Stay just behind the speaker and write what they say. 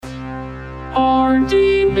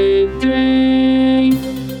Hardee Midday.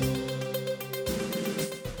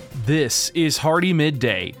 This is Hardee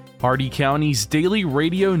Midday, Hardee County's daily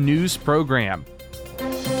radio news program.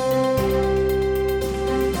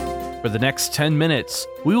 For the next 10 minutes,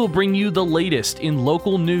 we will bring you the latest in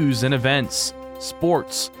local news and events,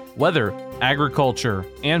 sports, weather, agriculture,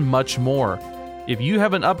 and much more. If you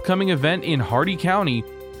have an upcoming event in Hardee County,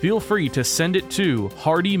 feel free to send it to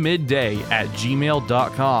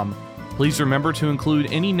hardeemidday@gmail.com. Please remember to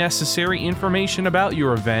include any necessary information about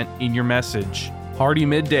your event in your message. Hardee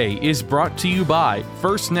Midday is brought to you by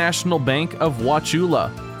First National Bank of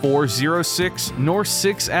Wauchula, 406 North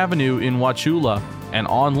 6th Avenue in Wauchula, and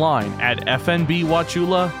online at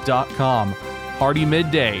fnbwauchula.com. Hardee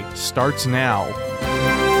Midday starts now.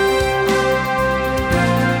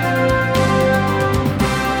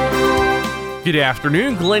 Good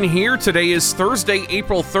afternoon, Glenn here. Today is Thursday,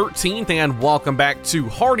 April 13th, and welcome back to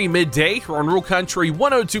Hardee Midday here on Rural Country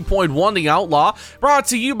 102.1 The Outlaw, brought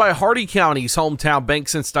to you by Hardee County's hometown bank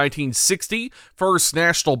since 1960, First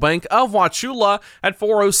National Bank of Wauchula at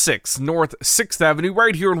 406 North 6th Avenue,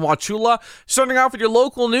 right here in Wauchula. Starting off with your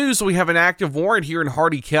local news, we have an active warrant here in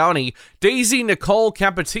Hardee County. Daisy Nicole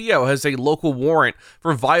Capetillo has a local warrant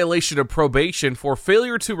for violation of probation for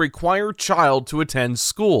failure to require child to attend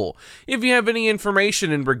school. If you have any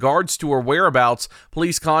information in regards to her whereabouts,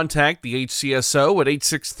 please contact the HCSO at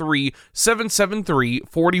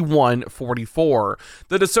 863-773-4144.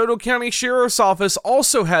 The DeSoto County Sheriff's Office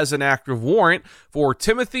also has an active warrant for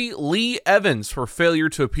Timothy Lee Evans for failure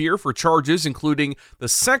to appear for charges including the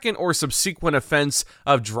second or subsequent offense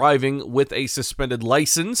of driving with a suspended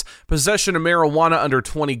license, possession of marijuana under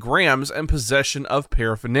 20 grams, and possession of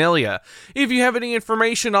paraphernalia. If you have any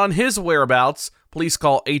information on his whereabouts, please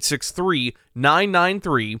call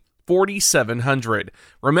 863-993-4700.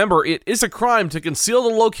 Remember, it is a crime to conceal the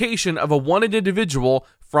location of a wanted individual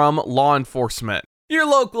from law enforcement. Your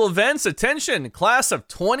local events, attention, class of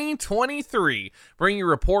 2023. Bring your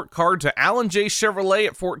report card to Allen J. Chevrolet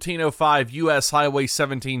at 1405 U.S. Highway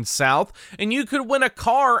 17 South, and you could win a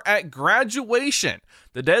car at graduation.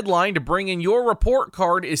 The deadline to bring in your report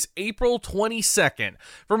card is April 22nd.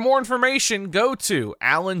 For more information, go to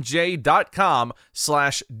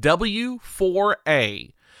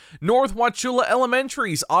allenj.com/W4A. North Wauchula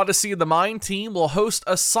Elementary's Odyssey of the Mind team will host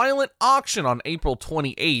a silent auction on April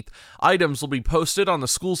 28th. Items will be posted on the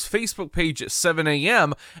school's Facebook page at 7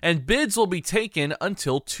 a.m. and bids will be taken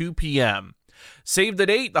until 2 p.m. Save the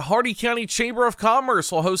date, the Hardee County Chamber of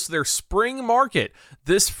Commerce will host their spring market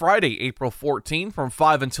this Friday, April 14th from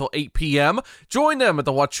 5 until 8 p.m. Join them at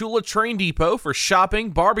the Wauchula Train Depot for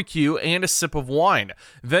shopping, barbecue, and a sip of wine.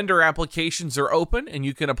 Vendor applications are open and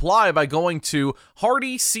you can apply by going to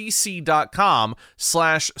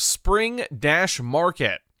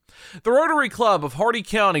hardeecc.com/spring-market. The Rotary Club of Hardee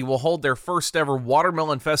County will hold their first ever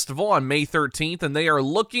Watermelon Festival on May 13th, and they are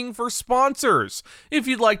looking for sponsors. If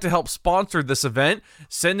you'd like to help sponsor this event,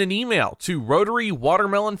 send an email to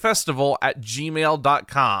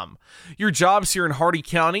rotarywatermelonfestival@gmail.com. Your jobs here in Hardee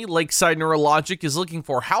County, Lakeside Neurologic is looking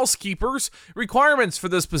for housekeepers. Requirements for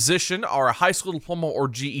this position are a high school diploma or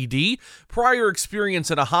GED, prior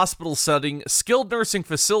experience in a hospital setting, skilled nursing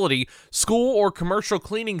facility, school, or commercial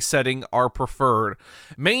cleaning setting are preferred.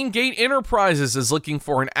 Main Gate Enterprises is looking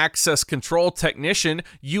for an access control technician,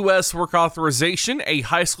 U.S. work authorization, a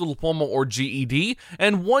high school diploma or GED,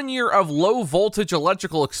 and 1 year of low voltage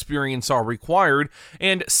electrical experience are required.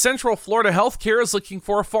 And Central Florida Healthcare is looking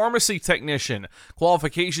for a pharmacy technician.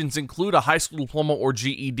 Qualifications include a high school diploma or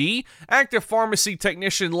GED, active pharmacy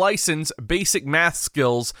technician license, basic math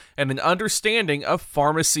skills, and an understanding of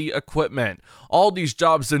pharmacy equipment. All these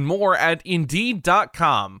jobs and more at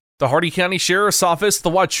Indeed.com. The Hardee County Sheriff's Office,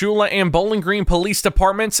 the Wauchula and Bowling Green Police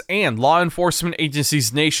Departments, and law enforcement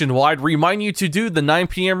agencies nationwide remind you to do the 9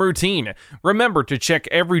 p.m. routine. Remember to check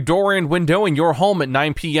every door and window in your home at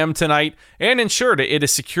 9 p.m. tonight and ensure that it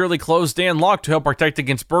is securely closed and locked to help protect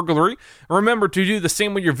against burglary. Remember to do the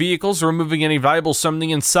same with your vehicles, removing any valuables from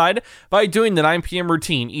the inside. By doing the 9 p.m.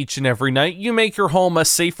 routine each and every night, you make your home a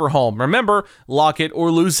safer home. Remember, lock it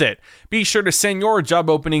or lose it. Be sure to send your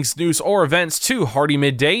job openings, news, or events to Hardee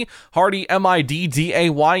Midday, Hardee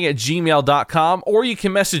midday@gmail.com, or you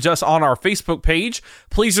can message us on our Facebook page.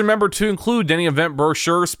 Please remember to include any event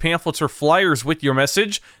brochures, pamphlets, or flyers with your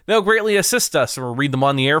message. They'll greatly assist us and we'll read them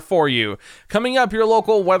on the air for you. Coming up, your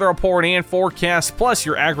local weather report and forecast, plus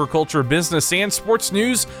your agriculture, business, and sports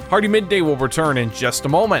news. Hardee Midday will return in just a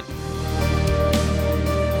moment.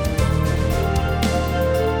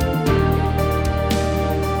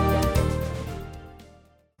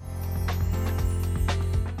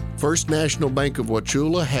 First National Bank of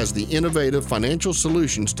Wauchula has the innovative financial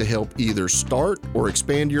solutions to help either start or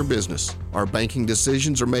expand your business. Our banking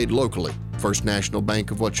decisions are made locally. First National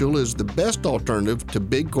Bank of Wauchula is the best alternative to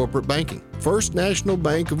big corporate banking. First National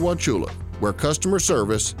Bank of Wauchula, where customer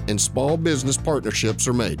service and small business partnerships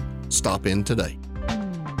are made. Stop in today.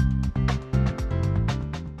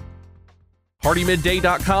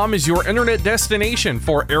 HardeeMidday.com is your internet destination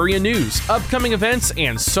for area news, upcoming events,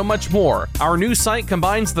 and so much more. Our news site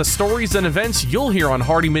combines the stories and events you'll hear on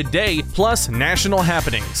Hardee Midday, plus national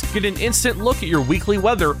happenings. Get an instant look at your weekly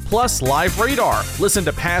weather, plus live radar. Listen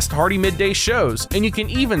to past Hardee Midday shows, and you can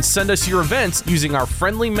even send us your events using our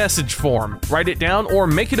friendly message form. Write it down or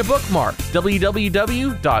make it a bookmark.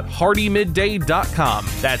 www.HardeeMidday.com.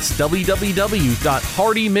 That's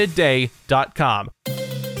www.HardeeMidday.com.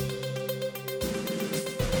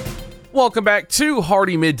 Welcome back to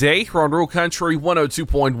Hardee Midday here on Rural Country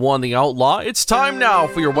 102.1 The Outlaw. It's time now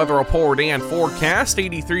for your weather report and forecast.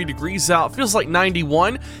 83 degrees out, feels like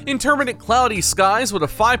 91. Intermittent cloudy skies with a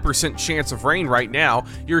 5% chance of rain right now.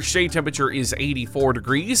 Your shade temperature is 84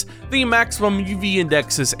 degrees. The maximum UV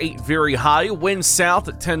index is 8, very high. Wind south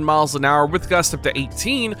at 10 miles an hour with gusts up to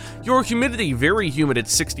 18. Your humidity very humid at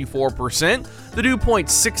 64%. The dew point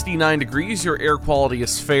 69 degrees. Your air quality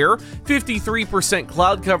is fair. 53%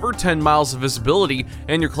 cloud cover, 10 miles of visibility,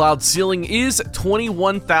 and your cloud ceiling is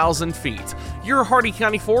 21,000 feet. Your Hardee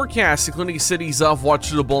County forecast, including cities of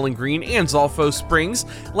Wauchula, Bowling Green, and Zolfo Springs,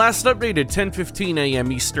 last updated 10:15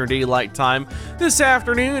 a.m. Eastern Daylight Time. This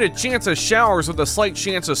afternoon, a chance of showers with a slight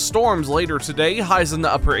chance of storms later today, highs in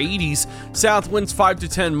the upper 80s. South winds 5 to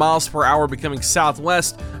 10 miles per hour becoming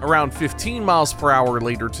southwest around 15 miles per hour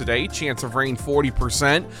later today, chance of rain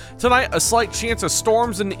 40%. Tonight, a slight chance of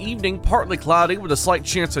storms in the evening, partly cloudy with a slight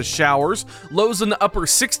chance of showers. Lows in the upper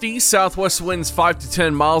 60s, southwest winds 5 to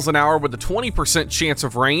 10 miles an hour with a 20% chance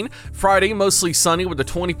of rain. Friday, mostly sunny with a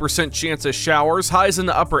 20% chance of showers. Highs in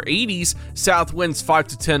the upper 80s, south winds 5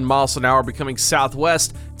 to 10 miles an hour becoming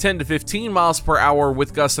southwest 10 to 15 miles per hour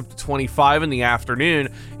with gusts up to 25 in the afternoon.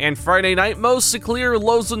 And Friday night, mostly clear,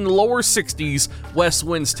 lows in the lower 60s, west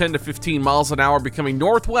winds 10 to 15 miles an hour becoming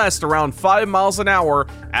northwest around 5 miles an hour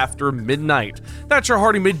after midnight. That's your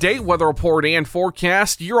Hardee Midday weather report and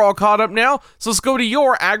forecast. You're all caught up now, so let's go to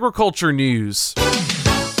your agriculture news.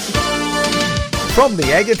 From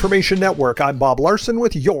the Ag Information Network, I'm Bob Larson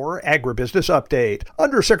with your Agribusiness Update.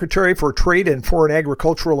 Undersecretary for Trade and Foreign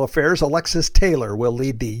Agricultural Affairs Alexis Taylor will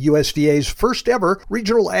lead the USDA's first ever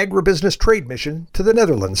regional agribusiness trade mission to the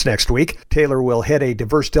Netherlands next week. Taylor will head a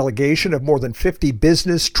diverse delegation of more than 50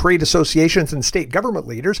 business, trade associations, and state government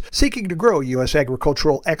leaders seeking to grow U.S.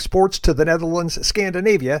 agricultural exports to the Netherlands,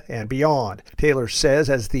 Scandinavia, and beyond. Taylor says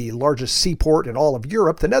as the largest seaport in all of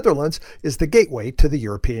Europe, the Netherlands is the gateway to the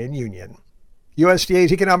European Union.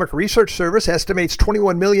 USDA's Economic Research Service estimates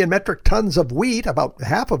 21 million metric tons of wheat, about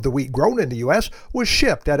half of the wheat grown in the U.S., was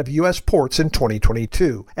shipped out of U.S. ports in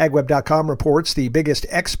 2022. AgWeb.com reports the biggest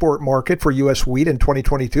export market for U.S. wheat in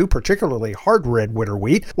 2022, particularly hard red winter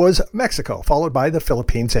wheat, was Mexico, followed by the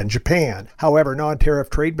Philippines and Japan. However, non-tariff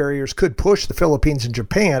trade barriers could push the Philippines and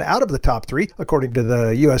Japan out of the top three, according to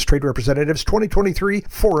the U.S. Trade Representative's 2023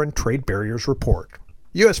 Foreign Trade Barriers Report.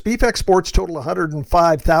 U.S. beef exports total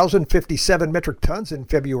 105,057 metric tons in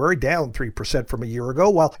February, down 3% from a year ago,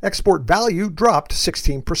 while export value dropped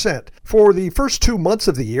 16%. For the first 2 months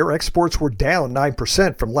of the year, exports were down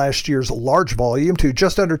 9% from last year's large volume to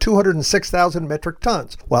just under 206,000 metric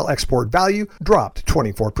tons, while export value dropped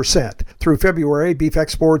 24%. Through February, beef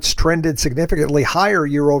exports trended significantly higher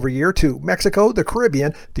year over year to Mexico, the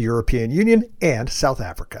Caribbean, the European Union, and South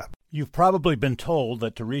Africa. You've probably been told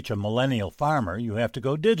that to reach a millennial farmer, you have to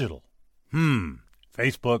go digital.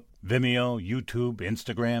 Facebook, Vimeo, YouTube,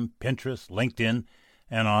 Instagram, Pinterest, LinkedIn,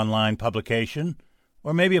 an online publication,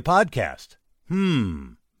 or maybe a podcast.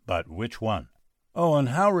 But which one? Oh, and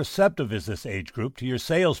how receptive is this age group to your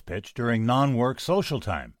sales pitch during non-work social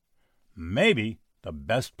time? Maybe the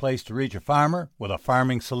best place to reach a farmer with a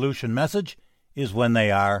farming solution message is when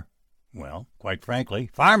they are, well, quite frankly,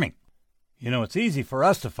 farming. You know, it's easy for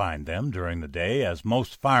us to find them during the day, as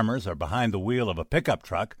most farmers are behind the wheel of a pickup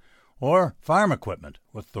truck or farm equipment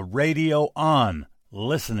with the radio on,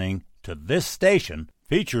 listening to this station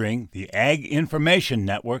featuring the Ag Information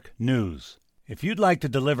Network News. If you'd like to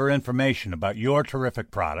deliver information about your terrific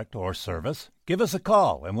product or service, give us a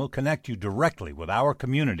call and we'll connect you directly with our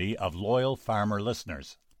community of loyal farmer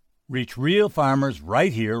listeners. Reach real farmers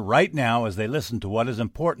right here, right now, as they listen to what is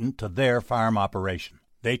important to their farm operation.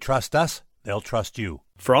 They trust us. They'll trust you.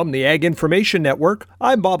 From the Ag Information Network,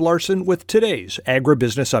 I'm Bob Larson with today's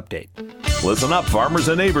Agribusiness Update. Listen up, farmers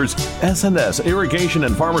and neighbors. S&S Irrigation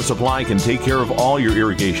and Farmer Supply can take care of all your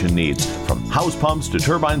irrigation needs, from house pumps to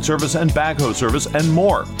turbine service and backhoe service and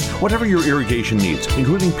more. Whatever your irrigation needs,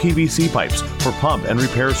 including PVC pipes for pump and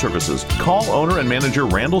repair services, call owner and manager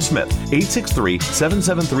Randall Smith,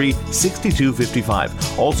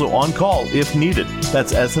 863-773-6255. Also on call if needed.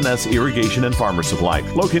 That's S&S Irrigation and Farmer Supply,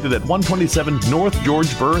 located at 127 North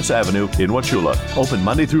George Burris Avenue in Wauchula. Open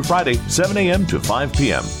Monday through Friday, 7 a.m. to 5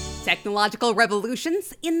 p.m. Technological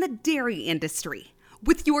revolutions in the dairy industry.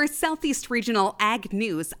 With your Southeast Regional Ag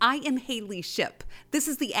News, I am Haley Shipp. This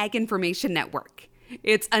is the Ag Information Network.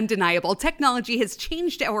 It's undeniable technology has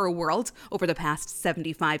changed our world over the past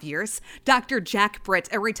 75 years. Dr. Jack Britt,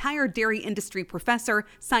 a retired dairy industry professor,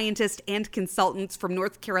 scientist, and consultant from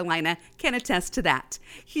North Carolina, can attest to that.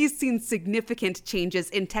 He's seen significant changes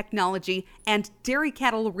in technology and dairy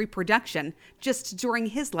cattle reproduction just during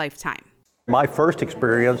his lifetime. My first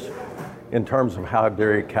experience in terms of how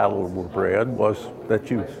dairy cattle were bred was that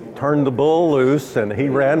you turned the bull loose and he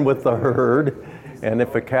ran with the herd, and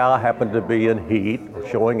if a cow happened to be in heat or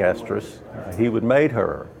showing estrus, he would mate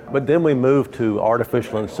her. But then we moved to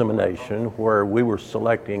artificial insemination, where we were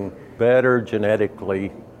selecting better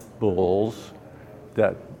genetically bulls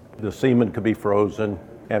that the semen could be frozen,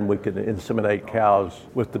 and we could inseminate cows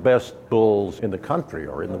with the best bulls in the country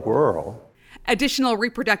or in the world. Additional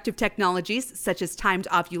reproductive technologies, such as timed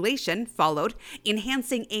ovulation, followed,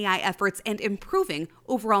 enhancing AI efforts and improving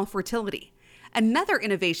overall fertility. Another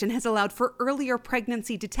innovation has allowed for earlier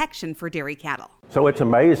pregnancy detection for dairy cattle. So it's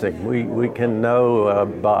amazing. We can know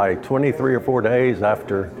by 23 or 4 days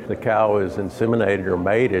after the cow is inseminated or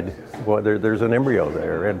mated whether there's an embryo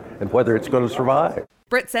there and whether it's going to survive.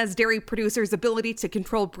 Britt says dairy producers' ability to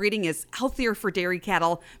control breeding is healthier for dairy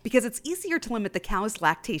cattle because it's easier to limit the cow's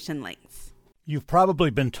lactation length. You've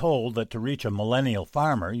probably been told that to reach a millennial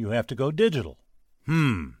farmer, you have to go digital.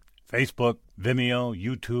 Facebook, Vimeo,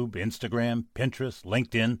 YouTube, Instagram, Pinterest,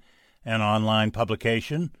 LinkedIn, an online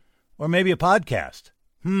publication, or maybe a podcast.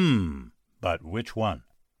 But which one?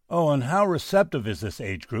 Oh, and how receptive is this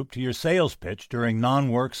age group to your sales pitch during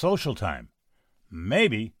non-work social time?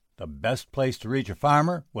 Maybe the best place to reach a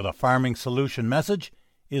farmer with a farming solution message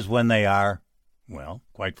is when they are, well,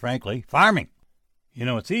 quite frankly, farming. You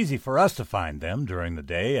know, it's easy for us to find them during the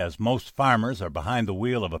day, as most farmers are behind the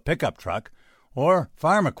wheel of a pickup truck or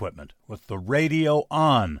farm equipment with the radio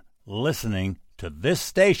on, listening to this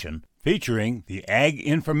station featuring the Ag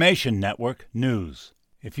Information Network News.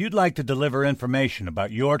 If you'd like to deliver information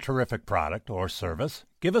about your terrific product or service,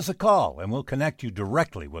 give us a call and we'll connect you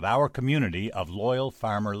directly with our community of loyal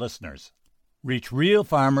farmer listeners. Reach real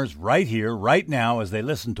farmers right here, right now, as they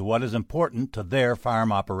listen to what is important to their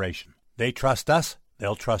farm operation. They trust us,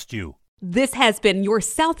 they'll trust you. This has been your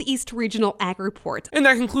Southeast Regional Ag Report. And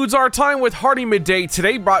that concludes our time with Hardee Midday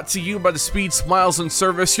today, brought to you by the speed, smiles, and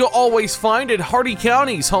service you'll always find at Hardee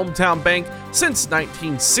County's hometown bank since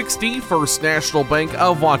 1960, First National Bank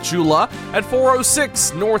of Wauchula at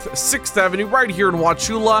 406 North 6th Avenue, right here in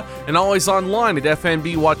Wauchula, and always online at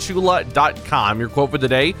fnbwauchula.com. Your quote for the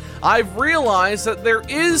day: I've realized that there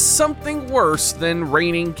is something worse than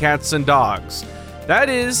raining cats and dogs. That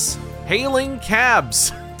is hailing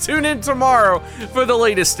cabs. Tune in tomorrow for the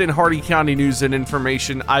latest in Hardee County news and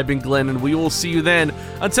information. I've been Glenn, and we will see you then.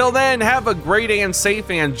 Until then, have a great and safe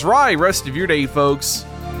and dry rest of your day, folks.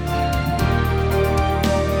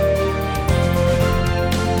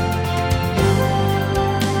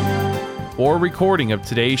 For a recording of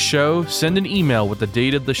today's show, send an email with the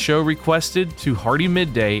date of the show requested to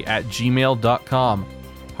hardeemidday@gmail.com.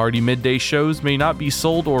 Hardee Midday shows may not be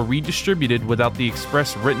sold or redistributed without the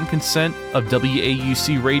express written consent of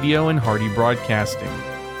WAUC Radio and Hardee Broadcasting.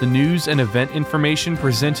 The news and event information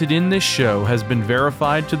presented in this show has been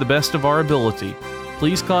verified to the best of our ability.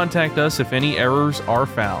 Please contact us if any errors are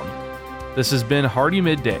found. This has been Hardee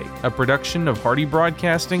Midday, a production of Hardee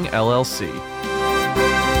Broadcasting, LLC.